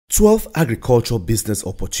12 agricultural business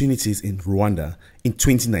opportunities in Rwanda in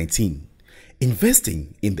 2019.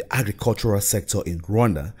 Investing in the agricultural sector in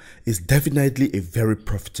Rwanda is definitely a very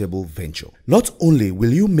profitable venture. Not only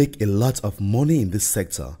will you make a lot of money in this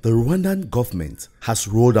sector, the Rwandan government has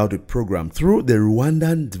rolled out a program through the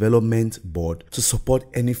Rwandan Development Board to support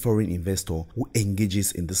any foreign investor who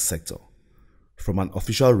engages in this sector. From an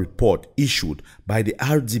official report issued by the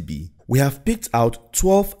RDB, we have picked out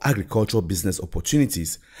 12 agricultural business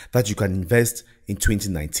opportunities that you can invest in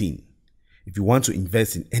 2019. If you want to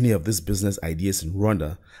invest in any of these business ideas in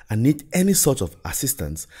Rwanda and need any sort of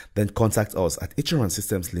assistance, then contact us at IN RWANDA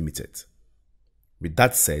Systems Limited. With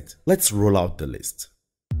that said, let's roll out the list.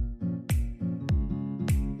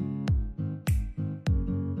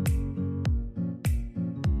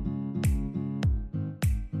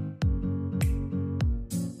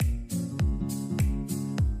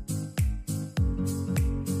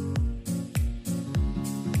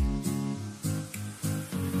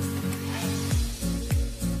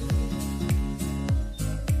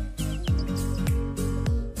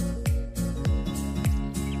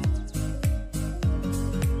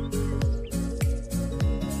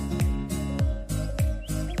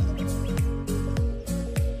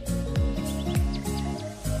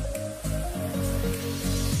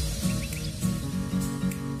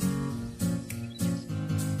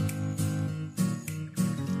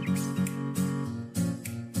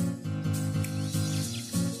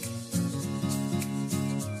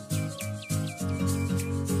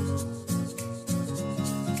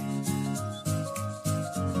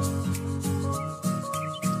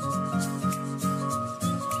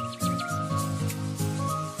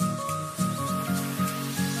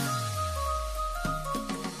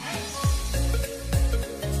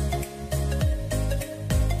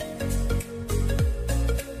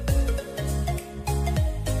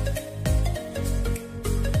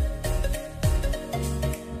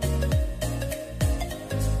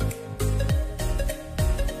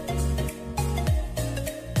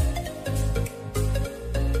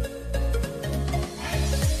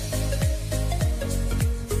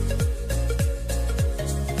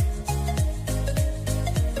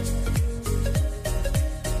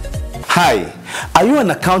 Hi, are you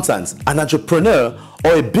an accountant, an entrepreneur,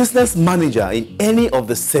 or a business manager in any of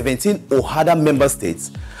the 17 OHADA member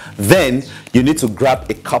states? Then you need to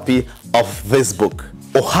grab a copy of this book,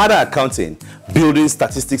 OHADA Accounting, Building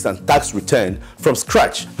Statistics and Tax Return from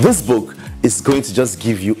Scratch. This book is going to just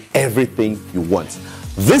give you everything you want.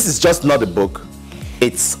 This is just not a book,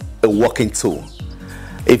 it's a working tool.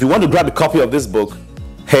 If you want to grab a copy of this book,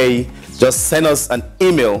 hey, just send us an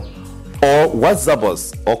email or WhatsApp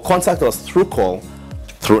us or contact us through call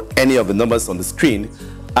through any of the numbers on the screen,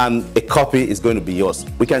 and a copy is going to be yours.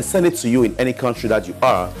 We can send it to you in any country that you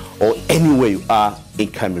are or anywhere you are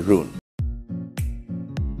in Cameroon.